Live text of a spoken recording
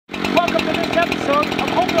episode of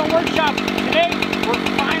Hopeville Workshop. Today,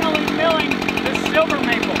 we're finally milling the silver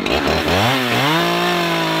maple.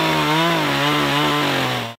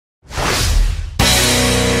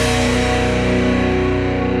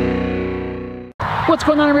 What's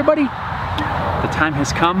going on, everybody? The time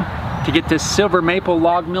has come to get this silver maple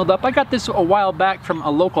log milled up. I got this a while back from a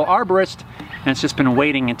local arborist, and it's just been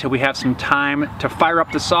waiting until we have some time to fire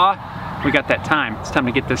up the saw. We got that time. It's time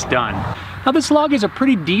to get this done. Now this log is a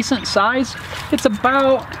pretty decent size. It's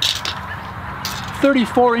about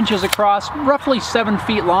 34 inches across, roughly 7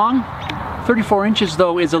 feet long. 34 inches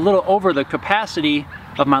though is a little over the capacity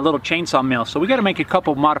of my little chainsaw mill, so we got to make a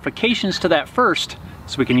couple modifications to that first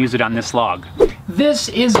so we can use it on this log. This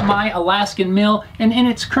is my Alaskan mill, and in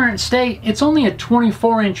its current state it's only a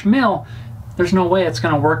 24-inch mill. There's no way it's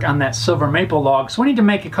going to work on that silver maple log, so we need to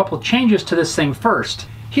make a couple changes to this thing first.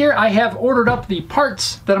 Here I have ordered up the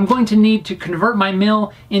parts that I'm going to need to convert my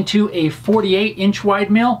mill into a 48-inch wide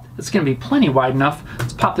mill. It's going to be plenty wide enough.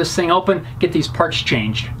 Let's pop this thing open, get these parts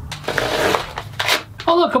changed.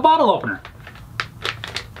 Oh look, a bottle opener.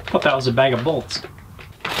 Thought that was a bag of bolts.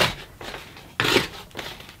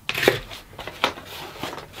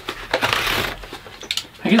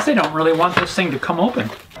 I guess they don't really want this thing to come open.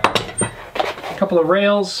 A couple of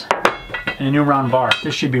rails and a new round bar.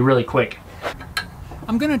 This should be really quick.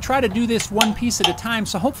 I'm going to try to do this one piece at a time,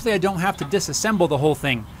 so hopefully I don't have to disassemble the whole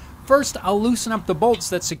thing. First, I'll loosen up the bolts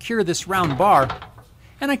that secure this round bar,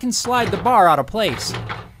 and I can slide the bar out of place.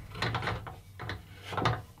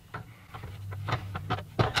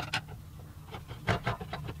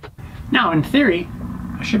 Now, in theory,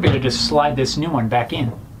 I should be able to just slide this new one back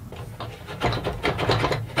in.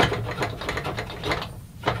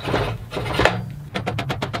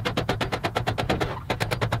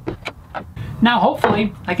 Now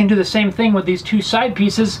hopefully I can do the same thing with these two side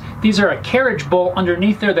pieces. These are a carriage bolt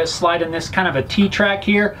underneath there that slide in this kind of a T-track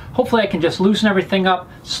here. Hopefully I can just loosen everything up,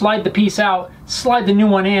 slide the piece out, slide the new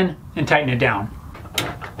one in, and tighten it down.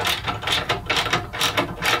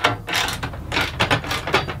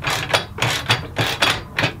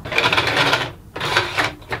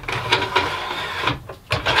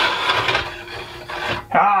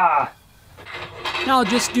 Now I'll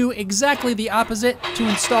just do exactly the opposite to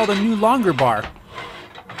install the new longer bar.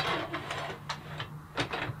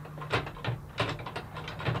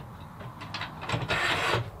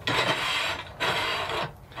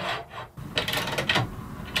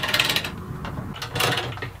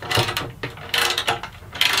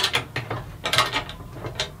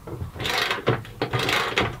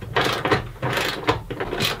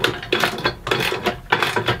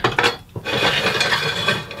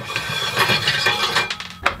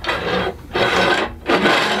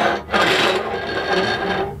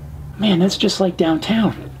 Man, that's just like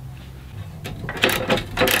downtown.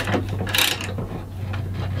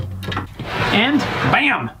 And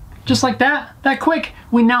bam! Just like that quick,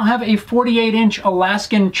 we now have a 48-inch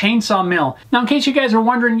Alaskan chainsaw mill. Now in case you guys are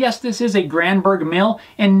wondering, yes, this is a Granberg mill,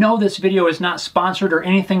 and no, this video is not sponsored or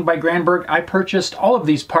anything by Granberg. I purchased all of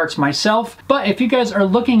these parts myself. But if you guys are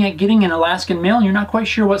looking at getting an Alaskan mill and you're not quite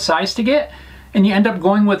sure what size to get, and you end up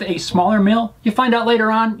going with a smaller mill, you find out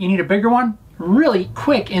later on you need a bigger one. Really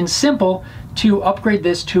quick and simple to upgrade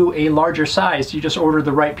this to a larger size. You just order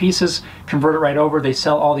the right pieces, convert it right over. They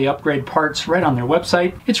sell all the upgrade parts right on their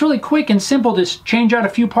website. It's really quick and simple. Just change out a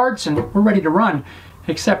few parts and we're ready to run,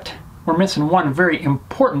 except we're missing one very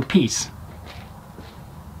important piece.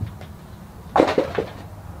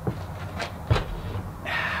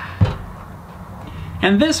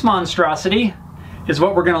 And this monstrosity is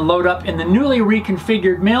what we're going to load up in the newly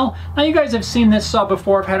reconfigured mill. Now you guys have seen this saw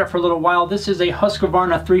before. I've had it for a little while. This is a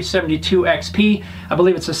Husqvarna 372 XP. I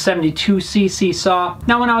believe it's a 72cc saw.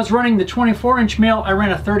 Now when I was running the 24-inch mill, I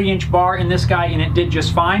ran a 30-inch bar in this guy and it did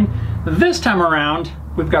just fine. This time around,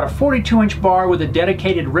 we've got a 42-inch bar with a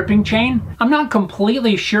dedicated ripping chain. I'm not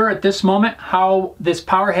completely sure at this moment how this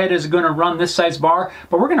power head is going to run this size bar,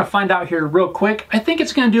 but we're going to find out here real quick. I think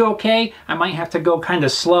it's going to do okay. I might have to go kind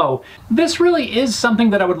of slow. This really is something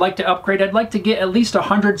that I would like to upgrade. I'd like to get at least a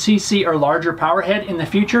 100cc or larger power head in the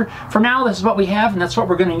future. For now, this is what we have and that's what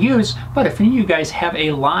we're going to use. But if any of you guys have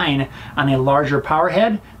a line on a larger power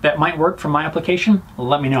head that might work for my application,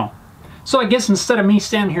 let me know. So I guess instead of me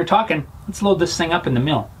standing here talking, let's load this thing up in the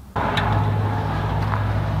mill.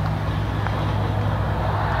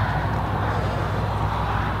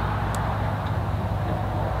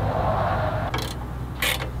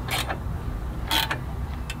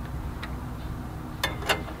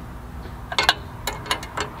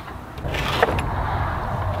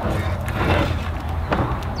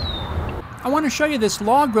 want to show you this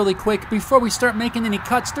log really quick before we start making any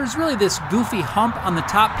cuts. There's really this goofy hump on the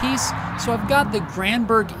top piece, so I've got the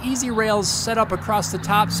Granberg Easy Rails set up across the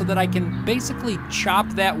top so that I can basically chop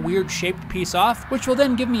that weird shaped piece off, which will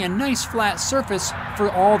then give me a nice flat surface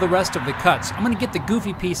for all the rest of the cuts. I'm going to get the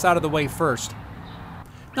goofy piece out of the way first.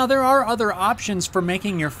 Now there are other options for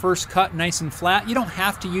making your first cut nice and flat. You don't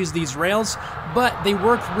have to use these rails, but they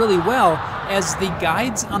work really well as the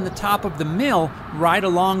guides on the top of the mill ride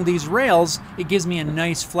along these rails. It gives me a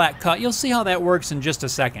nice flat cut. You'll see how that works in just a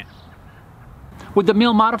second. With the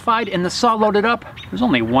mill modified and the saw loaded up, there's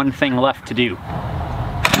only one thing left to do.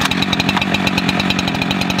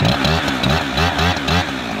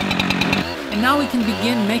 And now we can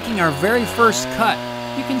begin making our very first cut.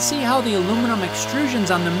 You can see how the aluminum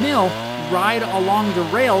extrusions on the mill ride along the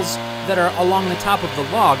rails that are along the top of the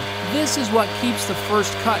log. This is what keeps the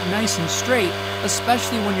first cut nice and straight,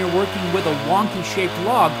 especially when you're working with a wonky shaped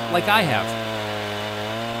log like I have.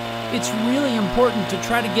 It's really important to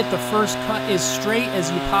try to get the first cut as straight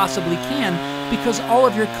as you possibly can, because all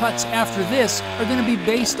of your cuts after this are going to be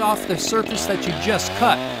based off the surface that you just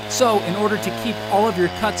cut. So in order to keep all of your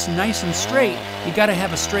cuts nice and straight, you got to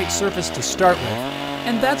have a straight surface to start with.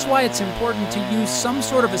 And that's why it's important to use some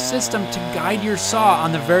sort of a system to guide your saw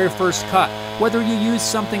on the very first cut. Whether you use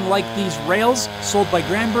something like these rails sold by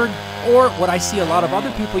Granberg, or what I see a lot of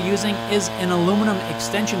other people using is an aluminum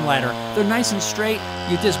extension ladder. They're nice and straight.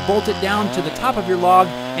 You just bolt it down to the top of your log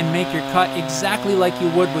and make your cut exactly like you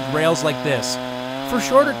would with rails like this. For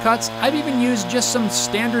shorter cuts, I've even used just some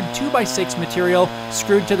standard 2x6 material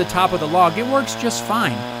screwed to the top of the log. It works just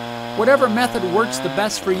fine. Whatever method works the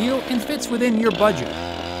best for you and fits within your budget.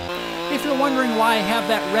 If you're wondering why I have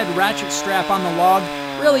that red ratchet strap on the log,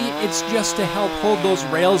 really it's just to help hold those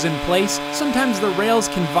rails in place. Sometimes the rails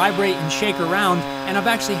can vibrate and shake around, and I've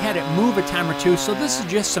actually had it move a time or two, so this is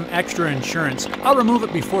just some extra insurance. I'll remove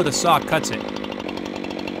it before the saw cuts it.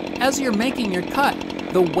 As you're making your cut,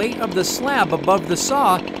 the weight of the slab above the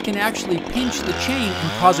saw can actually pinch the chain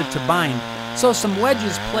and cause it to bind. So some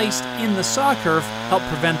wedges placed in the saw curve help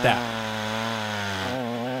prevent that.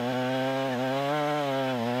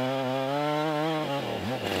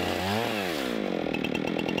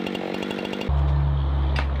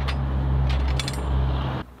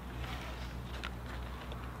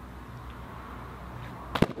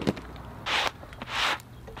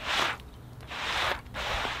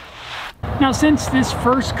 Now since this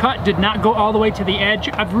first cut did not go all the way to the edge,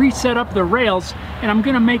 I've reset up the rails and I'm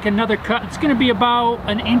going to make another cut. It's going to be about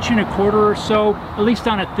 1.25 inches or so, at least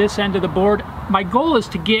on at this end of the board. My goal is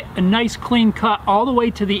to get a nice clean cut all the way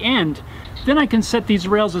to the end. Then I can set these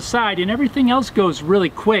rails aside and everything else goes really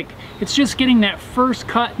quick. It's just getting that first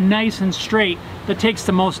cut nice and straight that takes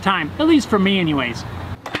the most time, at least for me anyways.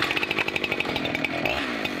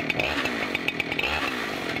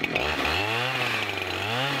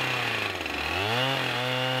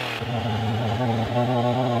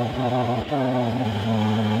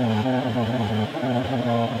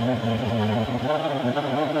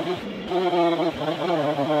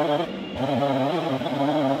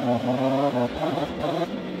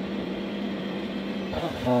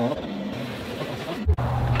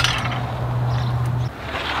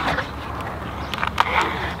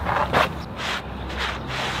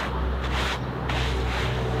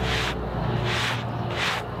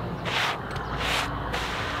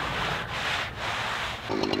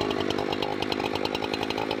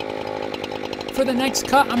 For the next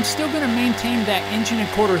cut, I'm still going to maintain that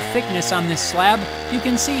 1.25 inch thickness on this slab. You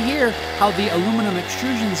can see here how the aluminum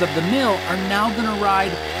extrusions of the mill are now going to ride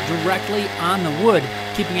directly on the wood,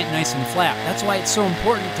 keeping it nice and flat. That's why it's so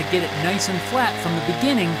important to get it nice and flat from the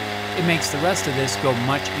beginning. It makes the rest of this go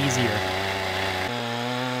much easier.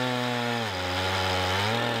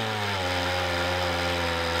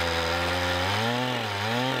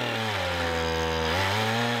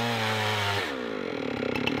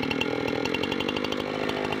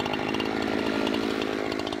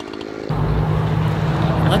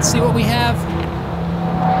 Let's see what we have.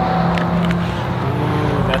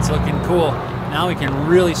 Ooh, that's looking cool. Now we can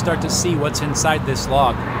really start to see what's inside this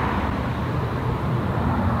log.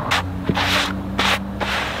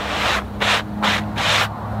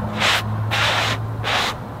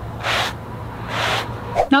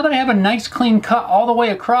 Now that I have a nice clean cut all the way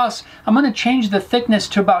across, I'm going to change the thickness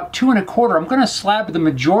to about 2.25. I'm going to slab the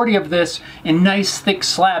majority of this in nice thick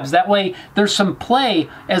slabs. That way there's some play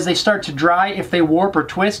as they start to dry. If they warp or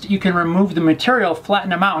twist, you can remove the material,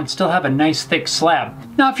 flatten them out, and still have a nice thick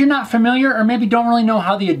slab. Now if you're not familiar or maybe don't really know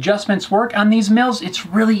how the adjustments work on these mills, it's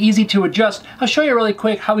really easy to adjust. I'll show you really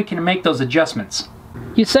quick how we can make those adjustments.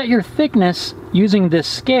 You set your thickness using this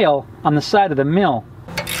scale on the side of the mill.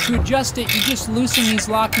 To adjust it, you just loosen these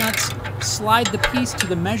lock nuts, slide the piece to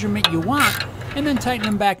the measurement you want, and then tighten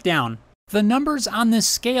them back down. The numbers on this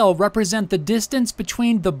scale represent the distance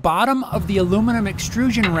between the bottom of the aluminum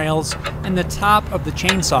extrusion rails and the top of the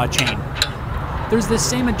chainsaw chain. There's this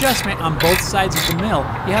same adjustment on both sides of the mill.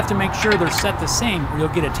 You have to make sure they're set the same or you'll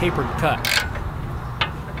get a tapered cut.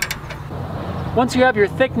 Once you have your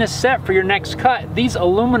thickness set for your next cut, these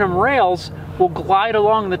aluminum rails will glide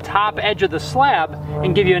along the top edge of the slab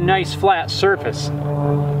and give you a nice flat surface.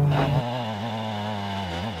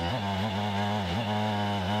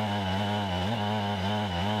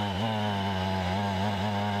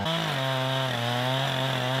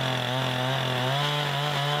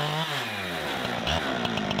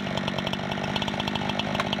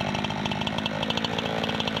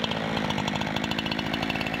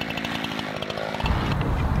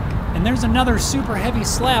 And there's another super heavy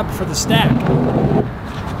slab for the stack.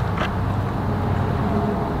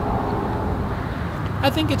 I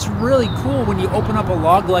think it's really cool when you open up a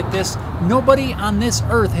log like this. Nobody on this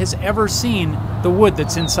earth has ever seen the wood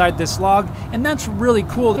that's inside this log, and that's really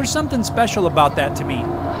cool. There's something special about that to me.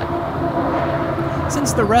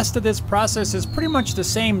 Since the rest of this process is pretty much the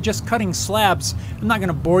same, just cutting slabs, I'm not going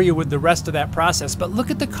to bore you with the rest of that process, but look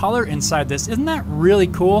at the color inside this. Isn't that really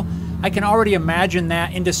cool? I can already imagine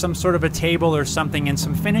that into some sort of a table or something and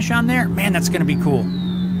some finish on there. Man, that's going to be cool.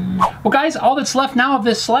 Well guys, all that's left now of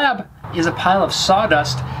this slab is a pile of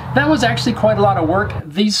sawdust. That was actually quite a lot of work.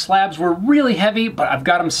 These slabs were really heavy, but I've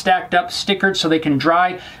got them stacked up, stickered so they can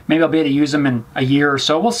dry. Maybe I'll be able to use them in a year or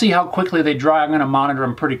so. We'll see how quickly they dry. I'm going to monitor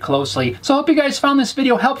them pretty closely. So I hope you guys found this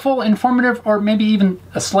video helpful, informative, or maybe even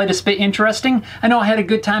a slightest bit interesting. I know I had a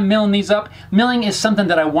good time milling these up. Milling is something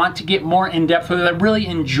that I want to get more in depth with. I really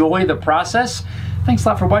enjoy the process. Thanks a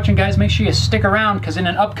lot for watching, guys. Make sure you stick around because in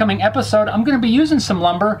an upcoming episode, I'm going to be using some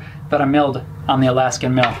lumber that I milled on the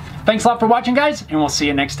Alaskan mill. Thanks a lot for watching, guys, and we'll see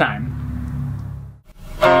you next time.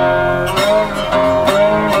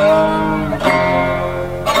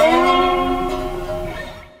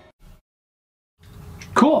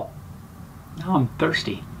 Cool. Now I'm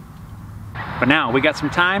thirsty. But now we got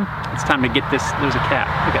some time. It's time to get this. There's a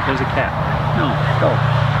cat. Look at, there's a cat. No,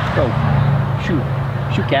 go. Shoot.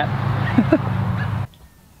 Shoot, cat.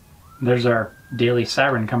 There's our daily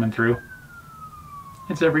siren coming through.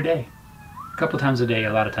 It's every day. A couple times a day,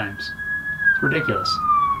 a lot of times. It's ridiculous.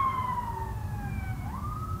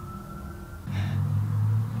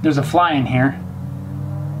 There's a fly in here.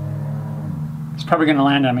 It's probably going to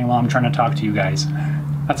land on me while I'm trying to talk to you guys.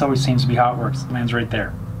 That's always seems to be how it works. It lands right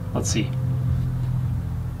there. Let's see.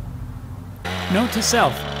 Note to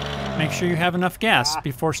self. Make sure you have enough gas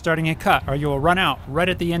before starting a cut or you will run out right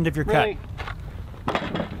at the end of your cut.